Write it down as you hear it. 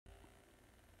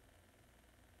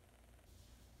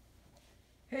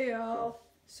Hey y'all.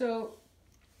 So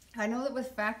I know that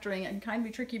with factoring it can kind of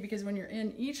be tricky because when you're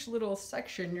in each little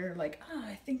section you're like,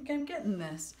 I think I'm getting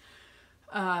this.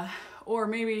 Or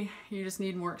maybe you just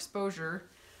need more exposure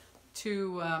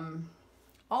to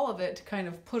all of it to kind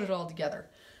of put it all together.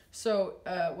 So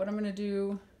what I'm going to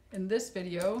do in this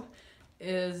video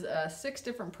is 6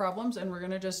 different problems, and we're going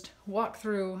to just walk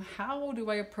through how do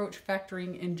I approach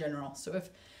factoring in general. So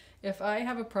if I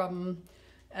have a problem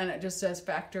and it just says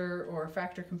factor or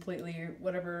factor completely,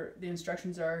 whatever the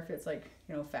instructions are, if it's like,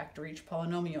 you know, factor each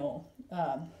polynomial.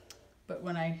 But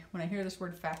when I hear this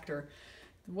word factor,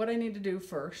 what I need to do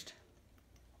first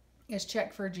is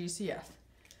check for a GCF.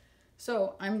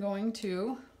 So I'm going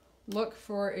to look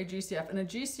for a GCF, and a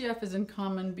GCF is in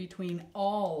common between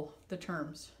all the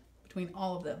terms, between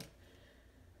all of them.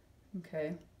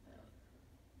 Okay.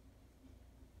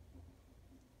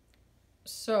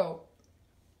 So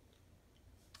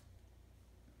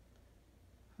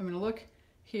I'm going to look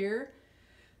here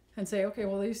and say, okay,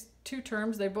 well, these two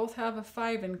terms, they both have a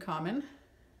 5 in common.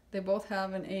 They both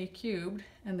have an a cubed,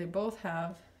 and they both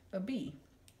have a b.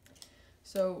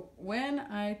 So when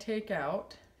I take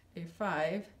out a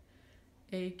 5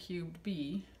 a cubed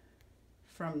b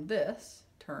from this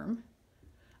term,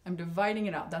 I'm dividing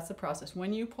it out. That's the process.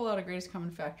 When you pull out a greatest common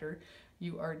factor,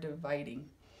 you are dividing.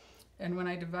 And when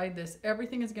I divide this,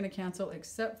 everything is going to cancel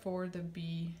except for the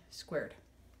b squared.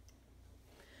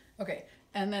 Okay,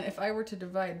 and then if I were to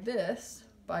divide this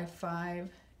by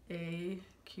 5a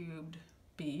cubed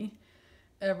b,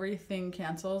 everything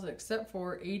cancels except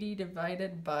for 80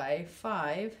 divided by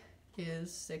 5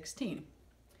 is 16.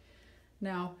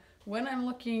 Now, when I'm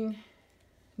looking,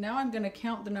 now I'm going to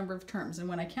count the number of terms. And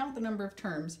when I count the number of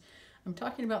terms, I'm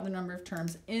talking about the number of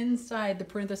terms inside the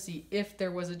parenthesis if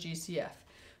there was a GCF.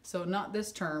 So not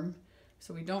this term,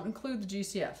 so we don't include the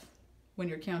GCF when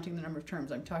you're counting the number of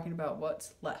terms. I'm talking about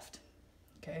what's left.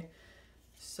 Okay,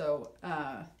 so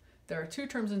there are 2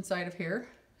 terms inside of here.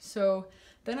 So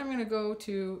then I'm going to go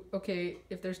to, okay,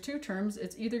 if there's 2 terms,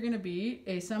 it's either going to be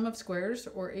a sum of squares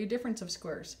or a difference of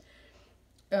squares,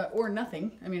 or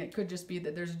nothing. I mean, it could just be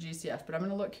that there's a GCF, but I'm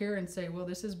going to look here and say, well,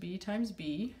 this is b times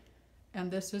b,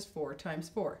 and this is 4 times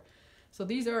 4. So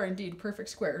these are indeed perfect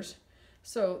squares.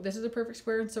 So this is a perfect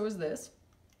square, and so is this.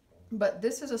 But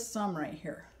this is a sum right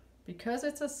here. Because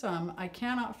it's a sum, I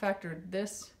cannot factor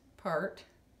this part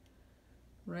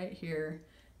right here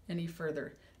any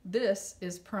further. This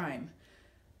is prime.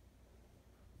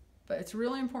 But it's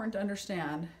really important to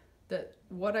understand that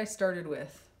what I started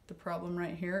with, the problem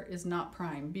right here, is not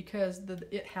prime because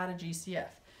it had a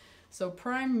GCF. So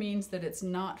prime means that it's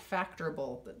not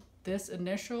factorable. This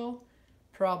initial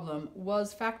problem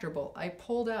was factorable. I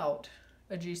pulled out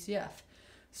a GCF.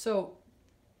 So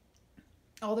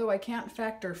although I can't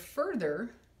factor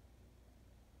further,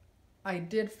 I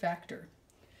did factor.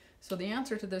 So the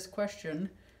answer to this question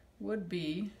would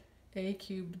be a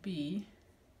cubed b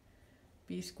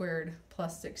squared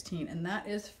plus 16. And that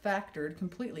is factored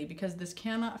completely because this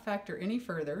cannot factor any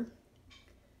further,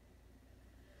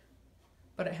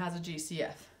 but it has a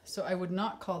GCF. So I would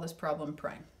not call this problem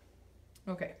prime.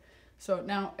 Okay, so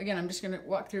now again, I'm just going to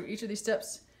walk through each of these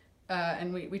steps.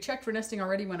 And we checked for nesting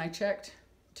already when I checked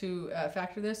to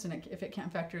factor this, and if it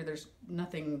can't factor, there's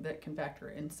nothing that can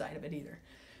factor inside of it either.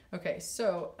 Okay,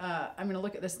 so I'm going to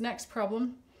look at this next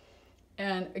problem.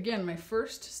 And again, my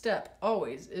first step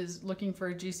always is looking for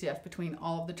a GCF between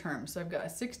all of the terms. So I've got a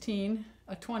 16,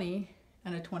 a 20,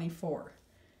 and a 24.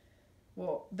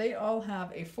 Well, they all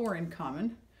have a 4 in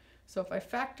common. So if I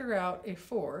factor out a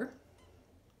 4,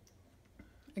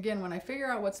 again, when I figure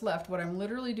out what's left, what I'm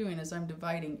literally doing is I'm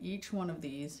dividing each one of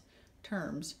these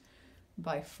terms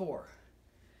by 4.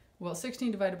 Well,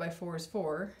 16 divided by 4 is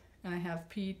 4, and I have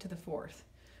p to the 4th.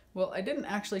 Well, I didn't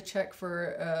actually check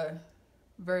for a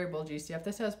variable GCF.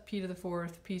 This has p to the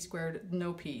 4th, p squared,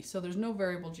 no p. So there's no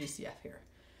variable GCF here.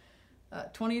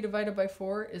 20 divided by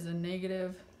 4 is a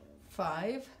negative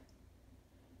 5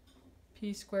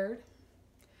 p squared.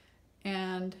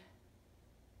 And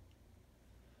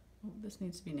oh, this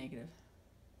needs to be negative.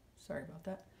 Sorry about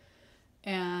that.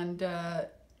 And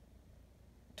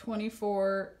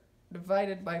 24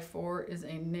 divided by 4 is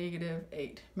a negative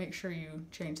 8. Make sure you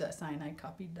change that sign. I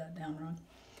copied that down wrong.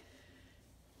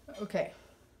 Okay.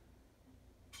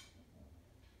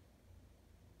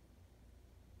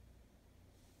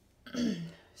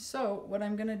 So what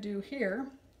I'm going to do here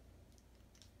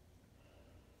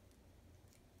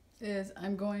is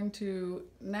I'm going to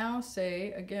now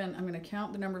say, again, I'm going to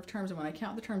count the number of terms. And when I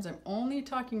count the terms, I'm only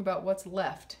talking about what's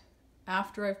left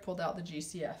after I've pulled out the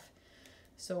GCF.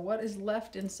 So what is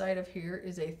left inside of here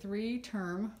is a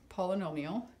 3-term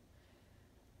polynomial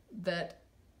that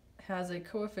has a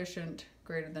coefficient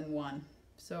greater than 1.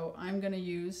 So I'm going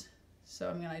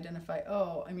to identify,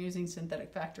 oh, I'm using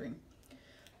synthetic factoring.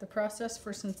 The process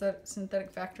for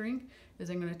synthetic factoring is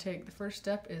I'm going to take, the first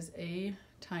step is A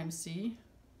times C,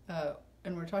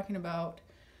 and we're talking about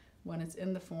when it's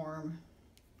in the form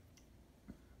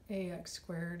ax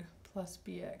squared plus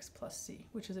bx plus c,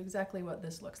 which is exactly what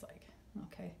this looks like.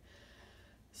 Okay,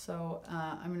 so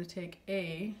I'm going to take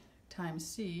A times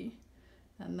C,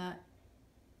 and that,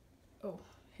 oh,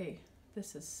 hey,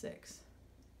 this is 6.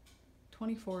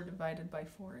 24 divided by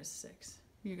 4 is 6.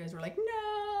 You guys were like,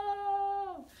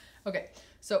 no! Okay,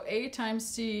 so A times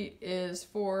C is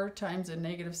 4 times a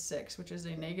negative 6, which is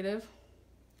a negative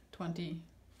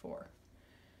 24.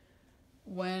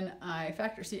 When I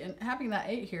factor C, and having that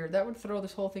 8 here, that would throw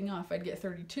this whole thing off. I'd get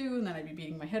 32, and then I'd be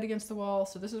beating my head against the wall.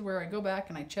 So this is where I go back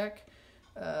and I check.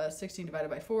 16 divided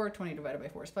by 4, 20 divided by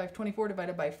 4 is 5. 24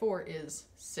 divided by 4 is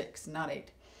 6, not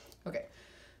 8. Okay.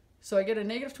 So I get a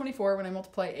negative 24 when I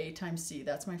multiply A times C.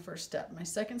 That's my first step. My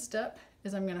second step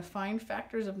is I'm going to find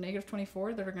factors of negative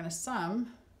 24 that are going to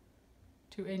sum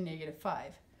to a negative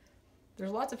 5. There's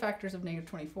lots of factors of negative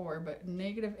 24, but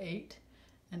negative 8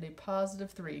 and a positive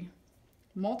 3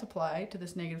 multiply to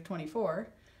this negative 24,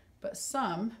 but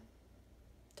sum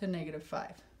to negative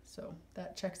 5. So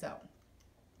that checks out.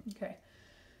 Okay,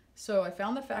 so I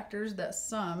found the factors that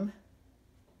sum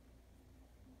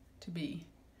to B.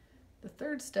 The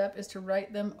third step is to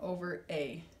write them over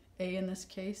A. A in this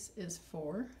case is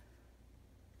 4.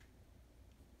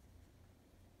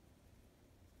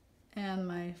 And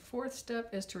my fourth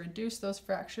step is to reduce those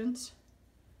fractions.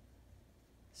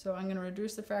 So I'm going to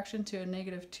reduce the fraction to a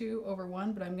negative 2 over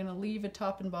 1, but I'm going to leave a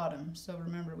top and bottom. So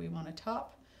remember, we want a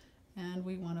top and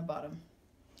we want a bottom.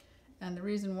 And the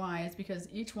reason why is because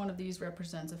each one of these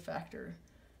represents a factor.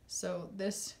 So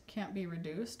this can't be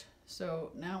reduced.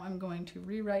 So now I'm going to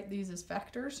rewrite these as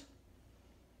factors.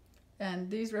 And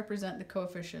these represent the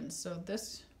coefficients. So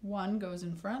this 1 goes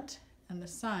in front and the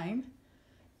sign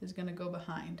is going to go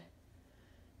behind.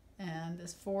 And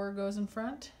this 4 goes in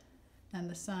front and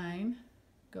the sign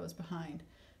goes behind.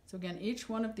 So again, each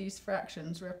one of these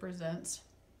fractions represents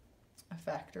a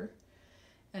factor.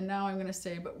 And now I'm going to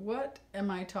say, but what am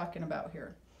I talking about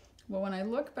here? Well, when I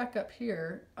look back up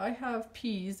here, I have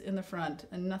p's in the front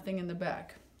and nothing in the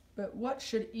back. But what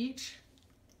should each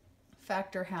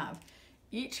factor have?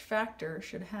 Each factor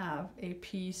should have a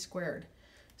p squared.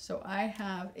 So I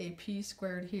have a p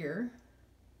squared here,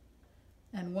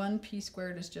 and 1 p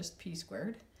squared is just p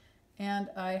squared. And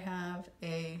I have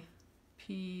a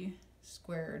p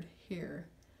squared here.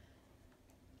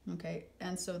 Okay,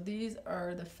 and so these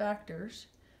are the factors.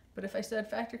 But if I said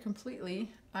factor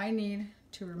completely, I need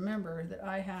to remember that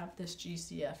I have this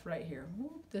GCF right here.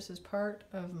 This is part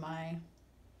of my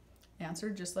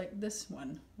answer, just like this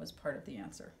one was part of the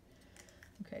answer.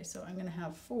 Okay, so I'm going to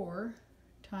have 4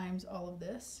 times all of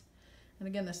this. And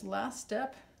again, this last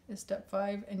step is step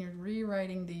 5, and you're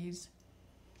rewriting these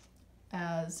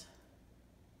as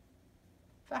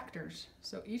factors.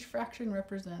 So each fraction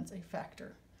represents a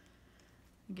factor.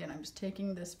 Again, I'm just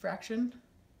taking this fraction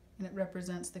and it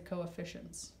represents the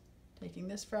coefficients. Taking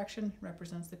this fraction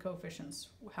represents the coefficients.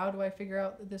 How do I figure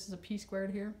out that this is a p squared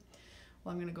here?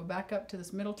 Well, I'm going to go back up to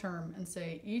this middle term and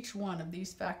say each one of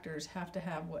these factors have to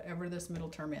have whatever this middle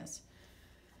term is.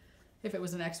 If it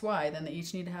was an xy, then they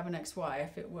each need to have an xy.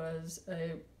 If it was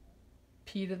a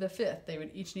p to the 5th, they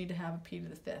would each need to have a p to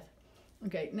the 5th.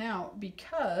 Okay, now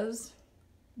because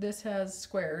this has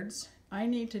squareds, I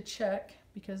need to check,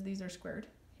 because these are squared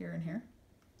here and here,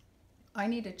 I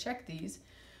need to check these.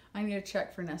 I need to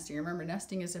check for nesting. Remember,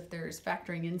 nesting is if there's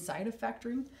factoring inside of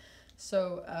factoring.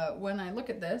 So when I look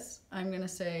at this, I'm going to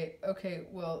say, okay,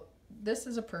 well, this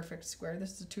is a perfect square.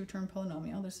 This is a 2-term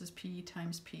polynomial. This is p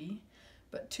times p,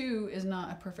 but 2 is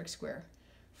not a perfect square.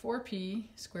 4p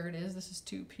squared is, this is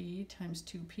 2p times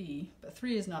 2p, but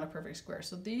 3 is not a perfect square.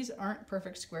 So these aren't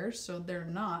perfect squares, so they're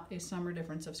not a sum or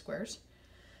difference of squares.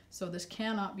 So this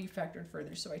cannot be factored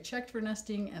further. So I checked for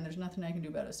nesting and there's nothing I can do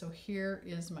about it. So here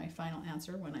is my final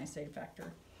answer when I say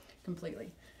factor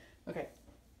completely. Okay.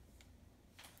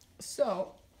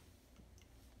 So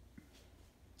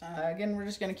again, we're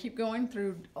just going to keep going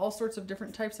through all sorts of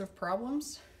different types of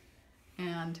problems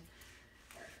and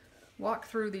walk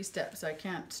through these steps. I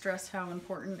can't stress how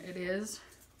important it is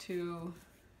to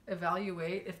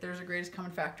evaluate if there's a greatest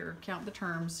common factor, count the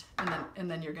terms,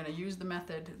 and then you're going to use the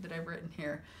method that I've written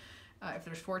here. If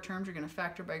there's 4 terms, you're going to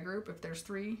factor by group. If there's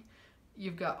 3,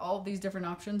 you've got all of these different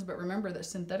options, but remember that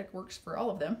synthetic works for all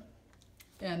of them.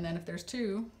 And then if there's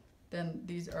 2, then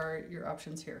these are your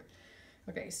options here.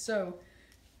 Okay, so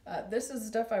this is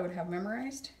stuff I would have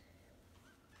memorized.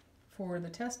 for the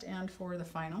test and for the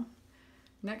final.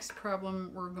 Next problem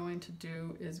we're going to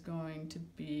do is going to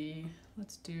be,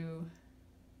 let's do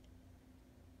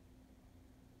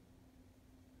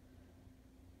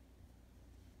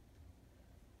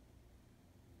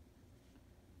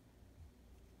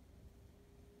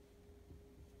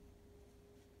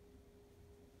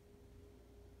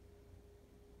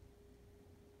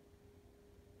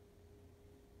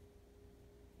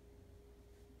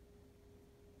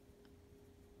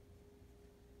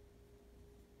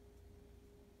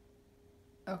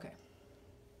okay.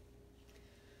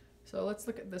 So let's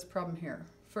look at this problem here.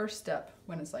 First step,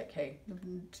 when it's like, hey, the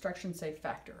instructions say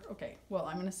factor. Okay, well,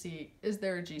 I'm gonna see, is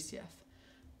there a GCF?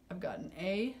 I've got an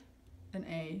A, an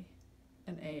A,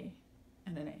 an A,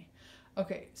 and an A.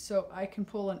 Okay, so I can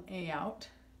pull an A out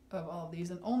of all of these,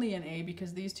 and only an A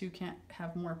because these two can't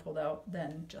have more pulled out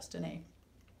than just an A.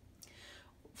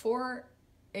 4,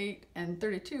 8, and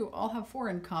 32 all have 4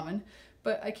 in common,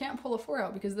 but I can't pull a 4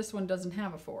 out because this one doesn't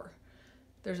have a 4.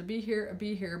 There's a B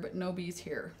here, but no B's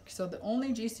here. So the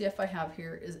only GCF I have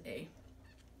here is A.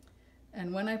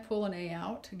 And when I pull an A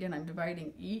out, again, I'm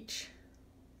dividing each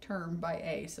term by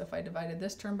A. So if I divided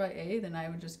this term by A, then I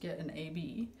would just get an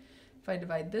AB. If I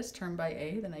divide this term by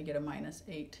A, then I get a minus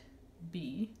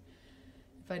 8B.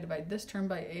 If I divide this term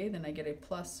by A, then I get a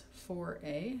plus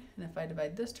 4A. And if I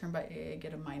divide this term by A, I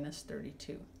get a minus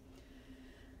 32.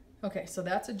 Okay, so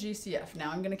that's a GCF.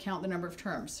 Now I'm going to count the number of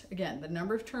terms. Again, the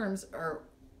number of terms are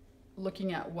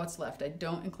looking at what's left. I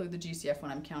don't include the GCF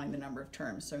when I'm counting the number of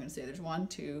terms. So I'm going to say there's 1,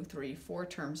 2, 3, 4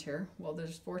 terms here. Well,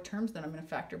 there's 4 terms, then I'm going to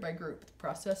factor by group. The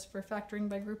process for factoring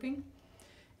by grouping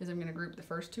is I'm going to group the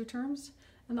first 2 terms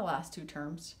and the last 2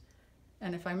 terms.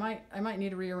 And if I might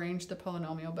need to rearrange the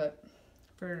polynomial, but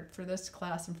for this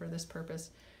class and for this purpose,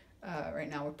 right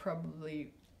now we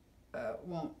probably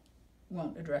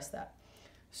won't address that.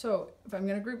 So if I'm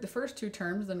going to group the first 2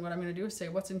 terms, then what I'm going to do is say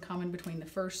what's in common between the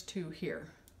first 2 here.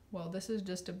 Well, this is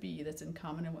just a B that's in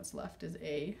common, and what's left is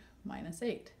A minus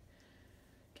 8.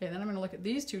 Okay, then I'm going to look at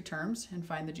these 2 terms and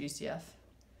find the GCF.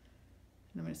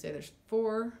 And I'm going to say there's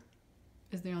 4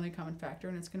 is the only common factor,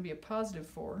 and it's going to be a positive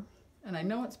 4. And I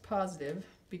know it's positive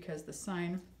because the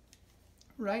sign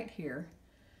right here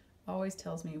always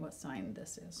tells me what sign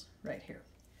this is, right here.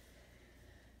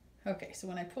 Okay, so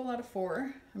when I pull out a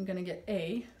 4, I'm going to get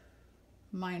A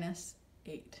minus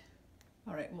 8.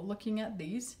 All right, well, looking at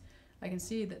these, I can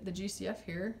see that the GCF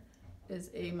here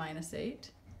is A minus 8,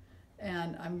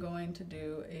 and I'm going to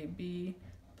do a B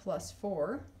plus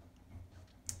 4.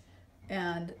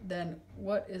 And then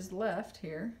what is left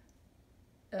here,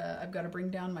 I've got to bring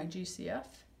down my GCF.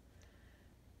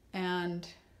 And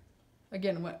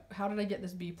again, how did I get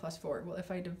this B plus 4? Well, if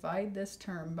I divide this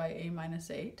term by A minus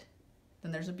 8,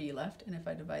 then there's a B left, and if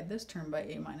I divide this term by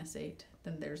A minus 8,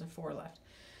 then there's a 4 left.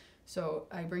 So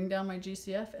I bring down my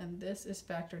GCF, and this is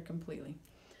factored completely.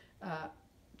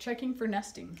 Checking for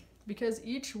nesting. Because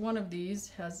each one of these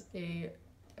has a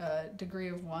degree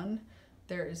of 1,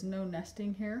 there is no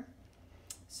nesting here.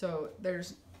 So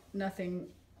there's nothing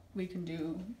we can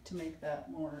do to make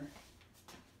that more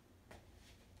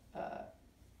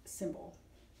simple.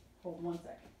 Hold one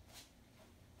second.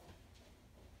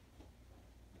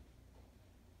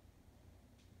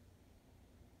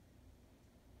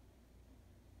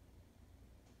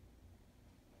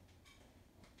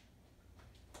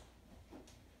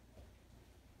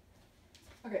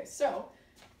 Okay, so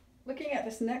looking at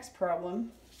this next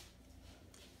problem,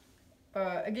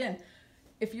 again,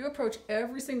 if you approach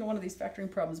every single one of these factoring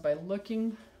problems by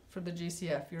looking for the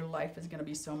GCF, your life is going to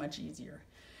be so much easier.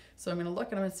 So I'm going to look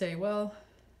and I'm going to say, well,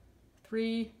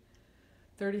 3,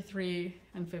 33,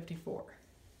 and 54.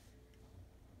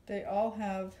 They all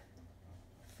have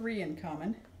 3 in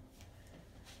common.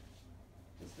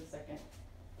 Just a second.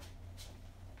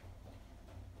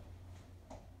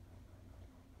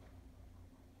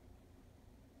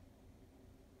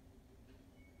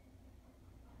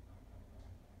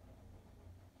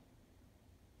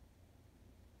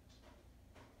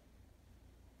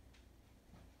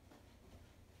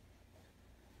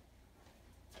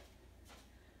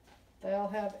 They all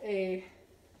have a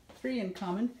 3 in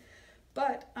common,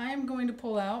 but I'm going to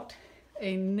pull out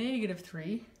a negative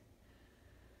 3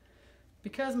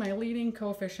 because my leading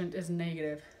coefficient is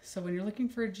negative. So when you're looking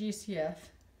for a GCF,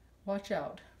 watch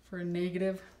out for a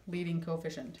negative leading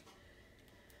coefficient.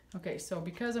 Okay, so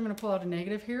because I'm going to pull out a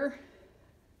negative here,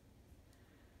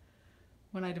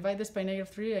 when I divide this by negative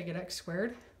 3, I get x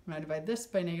squared. When I divide this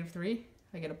by negative 3,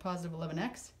 I get a positive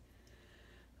 11x.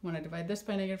 When I divide this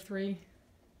by negative 3,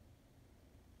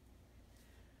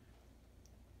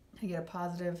 I get a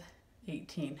positive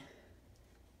 18.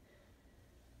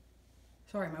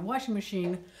 Sorry, my washing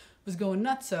machine was going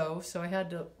nutso, so I had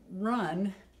to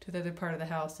run to the other part of the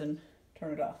house and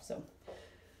turn it off. So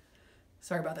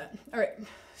sorry about that. All right,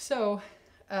 so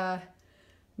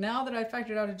now that I've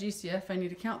factored out a GCF, I need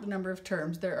to count the number of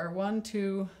terms. There are 1,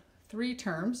 2, 3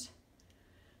 terms.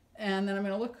 And then I'm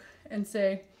going to look and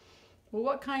say, well,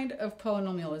 what kind of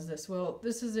polynomial is this? Well,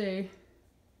 this is a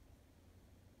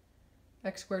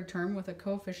x squared term with a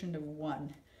coefficient of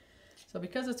 1. So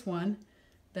because it's 1,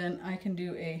 then I can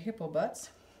do a hippobutz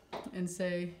and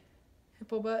say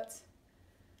hippobutz,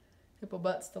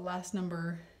 the last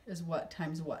number is what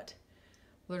times what?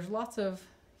 Well, there's lots of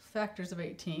factors of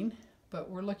 18, but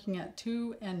we're looking at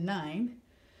 2 and 9.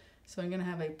 So I'm going to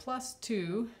have a plus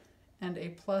 2 and a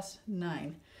plus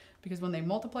 9, because when they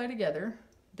multiply together,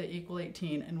 they equal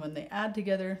 18, and when they add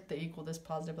together, they equal this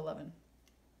positive 11.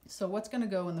 So what's going to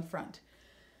go in the front?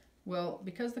 Well,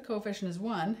 because the coefficient is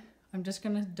 1, I'm just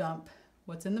going to dump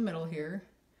what's in the middle here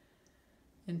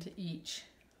into each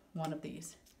one of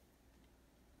these.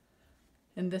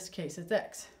 In this case, it's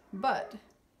x. But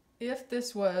if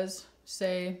this was,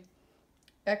 say,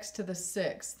 x to the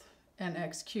 6th and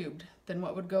x cubed, then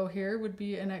what would go here would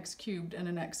be an x cubed and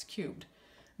an x cubed.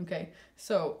 Okay,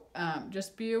 so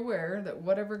just be aware that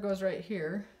whatever goes right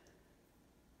here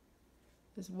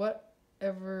is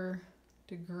whatever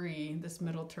degree this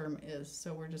middle term is.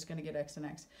 So we're just going to get x and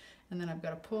x. And then I've got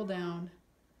to pull down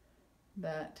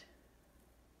that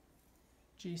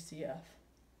GCF.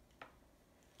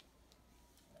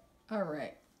 All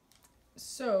right,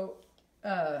 so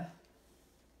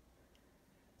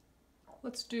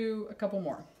let's do a couple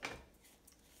more.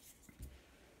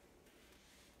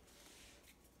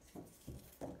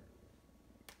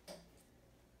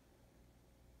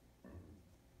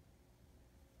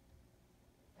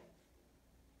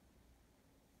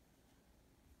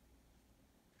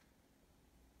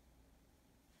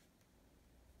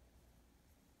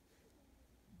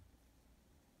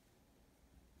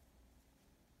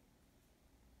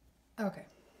 Okay,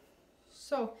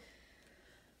 so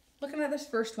looking at this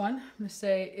first one, I'm going to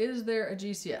say, is there a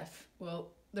GCF?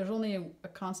 Well, there's only a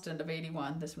constant of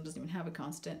 81. This one doesn't even have a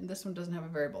constant, and this one doesn't have a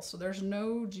variable. So there's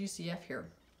no GCF here.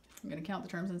 I'm going to count the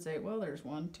terms and say, well, there's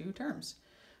 1, 2 terms.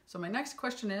 So my next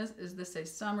question is this a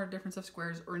sum or difference of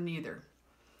squares or neither?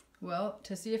 Well,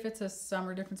 to see if it's a sum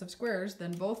or difference of squares,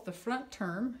 then both the front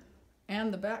term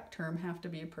and the back term have to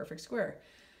be a perfect square.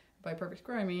 By perfect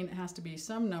square, I mean it has to be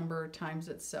some number times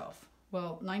itself.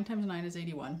 Well, 9 times 9 is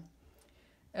 81.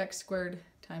 X squared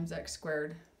times x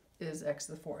squared is x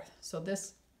to the 4th. So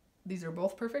these are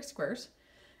both perfect squares,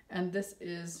 and this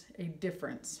is a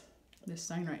difference. This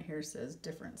sign right here says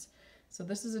difference. So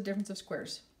this is a difference of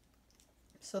squares.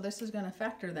 So this is going to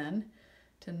factor then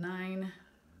to 9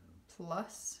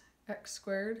 plus x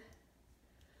squared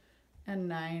and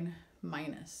 9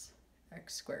 minus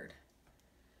x squared.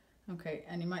 Okay,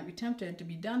 and you might be tempted to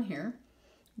be done here,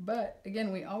 but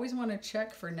again, we always want to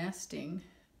check for nesting,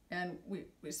 and we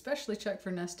especially check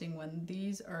for nesting when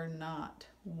these are not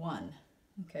 1.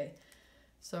 Okay,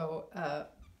 so I'm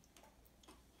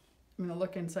going to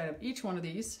look inside of each one of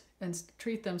these and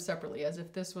treat them separately as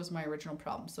if this was my original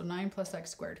problem. So 9 plus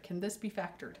x squared, can this be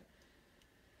factored?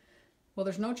 Well,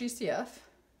 there's no GCF,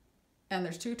 and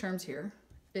there's 2 terms here.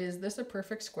 Is this a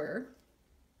perfect square?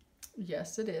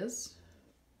 Yes, it is.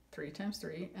 3 times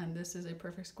 3, and this is a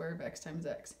perfect square of x times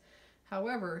x.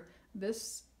 However,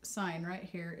 this sign right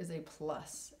here is a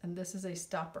plus, and this is a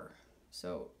stopper.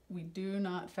 So we do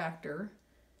not factor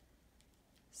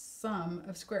sum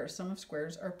of squares. Sum of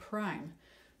squares are prime.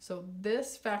 So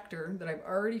this factor that I've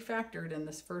already factored in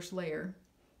this first layer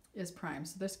is prime.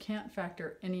 So this can't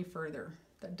factor any further.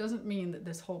 That doesn't mean that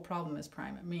this whole problem is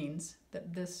prime. It means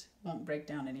that this won't break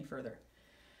down any further.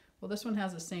 Well, this one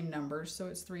has the same numbers, so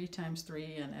it's 3 times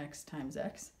 3 and x times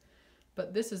x.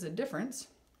 But this is a difference,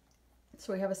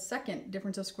 so we have a second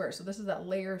difference of squares. So this is that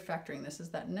layer factoring. This is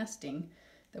that nesting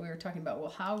that we were talking about.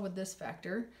 Well, how would this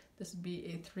factor? This would be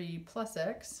a 3 plus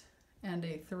x and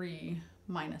a 3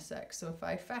 minus x. So if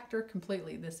I factor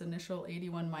completely this initial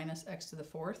 81 minus x to the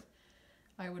 4th,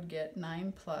 I would get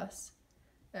 9 plus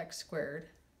x squared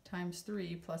times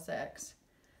 3 plus x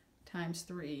times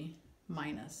 3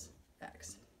 minus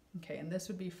x. Okay, and this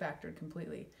would be factored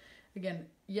completely. Again,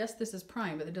 yes, this is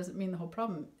prime, but it doesn't mean the whole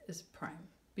problem is prime,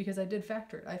 because I did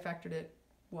factor it. I factored it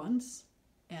once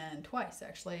and twice,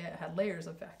 actually. I had layers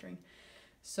of factoring.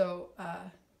 So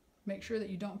make sure that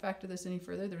you don't factor this any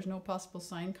further. There's no possible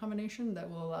sign combination that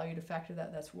will allow you to factor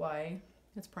that. That's why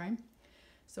it's prime.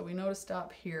 So we know to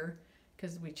stop here,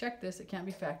 because we checked this, it can't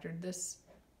be factored. This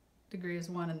degree is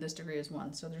 1 and this degree is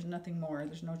 1, so there's nothing more.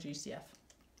 There's no GCF,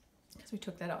 because we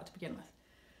took that out to begin with.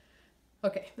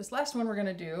 Okay, this last one we're going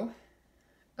to do,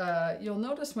 you'll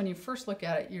notice when you first look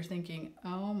at it, you're thinking,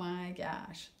 oh my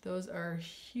gosh, those are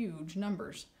huge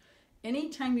numbers.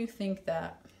 Anytime you think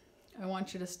that, I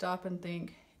want you to stop and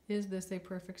think, is this a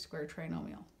perfect square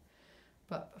trinomial?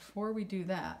 But before we do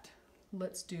that,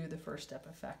 let's do the first step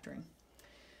of factoring.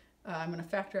 I'm going to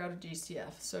factor out a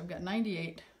GCF. So I've got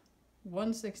 98,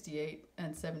 168,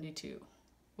 and 72.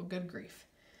 Well, good grief.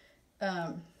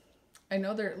 I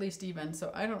know they're at least even,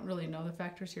 so I don't really know the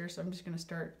factors here, so I'm just going to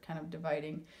start kind of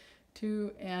dividing.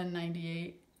 2 and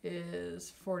 98 is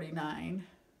 49.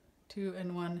 2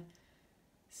 and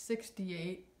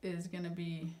 168 is going to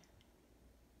be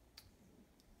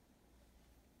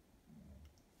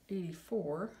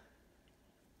 84.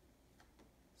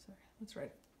 Sorry, let's write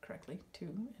it correctly. 2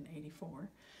 and 84.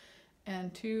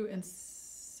 And 2 and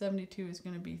 72 is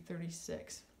going to be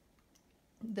 36.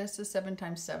 This is 7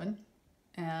 times 7.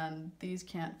 And these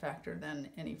can't factor then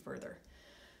any further.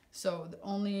 So the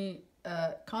only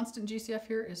constant GCF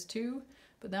here is 2,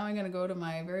 but now I'm going to go to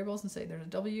my variables and say there's a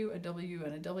W,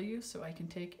 and a W, so I can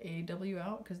take a W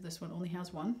out because this one only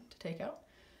has 1 to take out.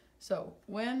 So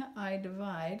when I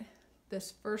divide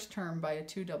this first term by a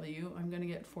 2W, I'm going to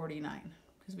get 49,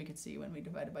 because we could see when we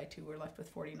divided by 2 we're left with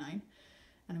 49,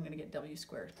 and I'm going to get W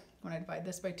squared. When I divide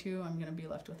this by 2, I'm going to be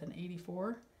left with an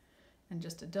 84 and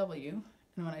just a W.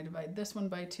 And when I divide this one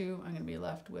by 2, I'm going to be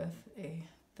left with a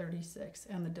 36,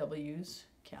 and the W's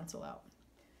cancel out.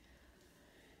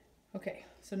 Okay,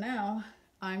 so now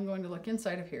I'm going to look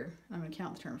inside of here. I'm going to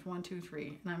count the terms, 1, 2,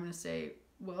 3, and I'm going to say,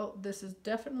 well, this is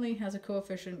definitely has a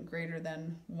coefficient greater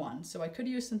than 1. So I could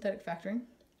use synthetic factoring,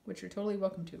 which you're totally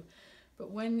welcome to.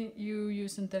 But when you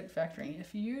use synthetic factoring,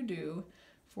 if you do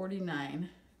 49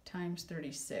 times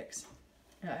 36,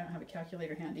 I don't have a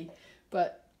calculator handy,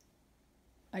 but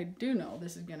I do know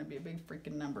this is going to be a big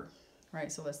freaking number,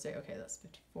 right? So let's say, okay, that's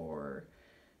 54,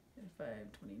 55,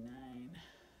 29,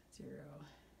 0.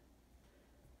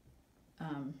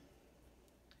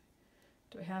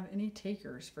 Do I have any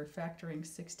takers for factoring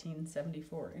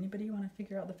 1674? Anybody want to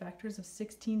figure out the factors of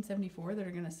 1674 that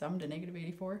are going to sum to negative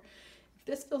 84? If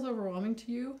this feels overwhelming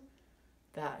to you,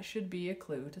 that should be a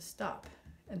clue to stop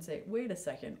and say, wait a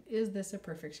second, is this a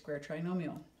perfect square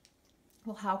trinomial?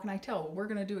 Well, how can I tell? Well, we're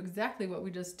going to do exactly what we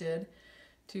just did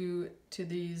to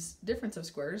these difference of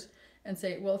squares and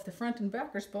say, well, if the front and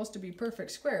back are supposed to be perfect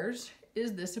squares,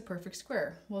 is this a perfect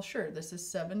square? Well, sure, this is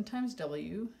 7 times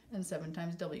W and 7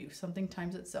 times W. Something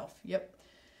times itself. Yep.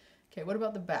 Okay, what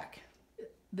about the back?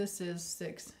 This is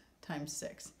 6 times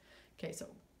 6. Okay, so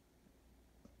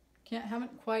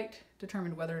haven't quite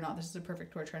determined whether or not this is a perfect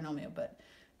square trinomial, but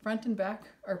front and back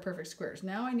are perfect squares.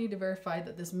 Now I need to verify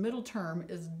that this middle term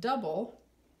is double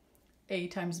A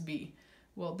times B.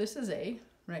 Well, this is A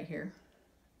right here,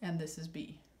 and this is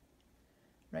B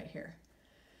right here.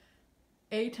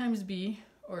 A times B,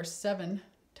 or 7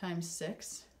 times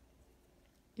 6,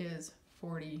 is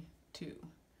 42.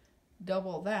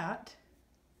 Double that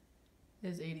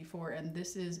is 84, and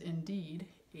this is indeed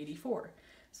 84.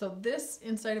 So this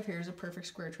inside of here is a perfect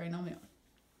square trinomial.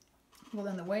 Well,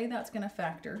 then the way that's going to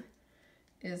factor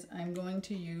is I'm going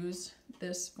to use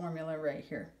this formula right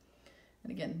here.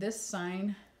 And again, this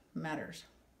sign matters.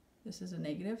 This is a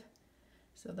negative,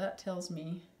 so that tells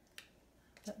me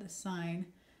that the sign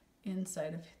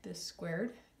inside of this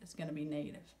squared is going to be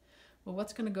negative. Well,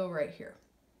 what's going to go right here?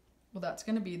 Well, that's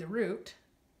going to be the root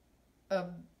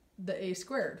of the a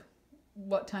squared.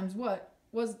 What times what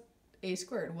was a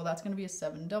squared? Well, that's going to be a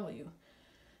 7w.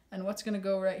 And what's going to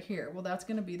go right here? Well, that's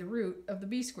going to be the root of the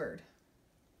b squared.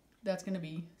 That's going to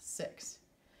be 6.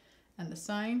 And the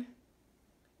sign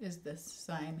is this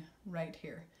sign right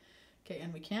here. Okay,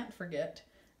 and we can't forget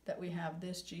that we have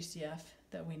this GCF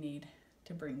that we need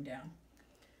to bring down.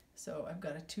 So I've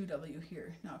got a 2w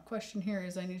here. Now, a question here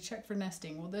is I need to check for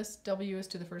nesting. Well, this w is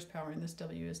to the first power and this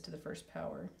w is to the first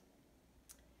power.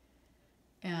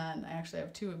 And I actually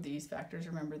have 2 of these factors.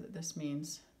 Remember that this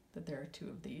means that there are 2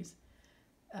 of these.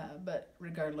 But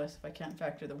regardless, if I can't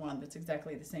factor the one that's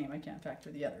exactly the same, I can't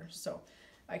factor the other. So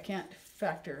I can't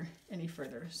factor any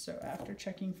further. So after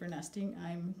checking for nesting,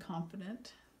 I'm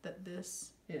confident that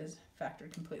this is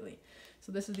factored completely.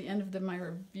 So this is the end of my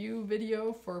review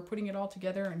video for putting it all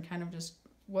together and kind of just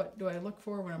what do I look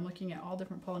for when I'm looking at all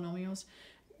different polynomials.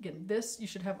 Again, this, you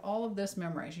should have all of this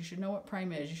memorized. You should know what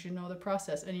prime is. You should know the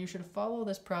process, and you should follow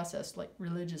this process like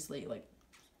religiously, like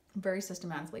very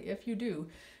systematically. If you do,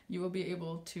 you will be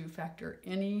able to factor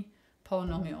any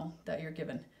polynomial that you're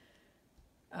given.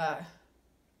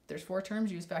 There's 4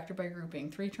 terms, use factor by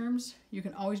grouping. 3 terms, you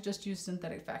can always just use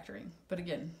synthetic factoring. But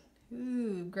again,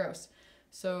 ooh, gross.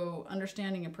 So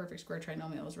understanding a perfect square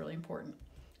trinomial is really important.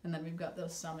 And then we've got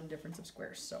those sum and difference of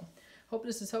squares. So hope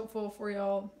this is helpful for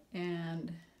y'all.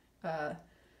 And the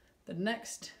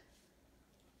next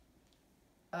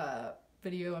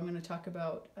video I'm going to talk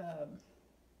about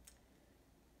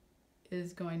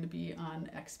is going to be on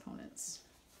exponents.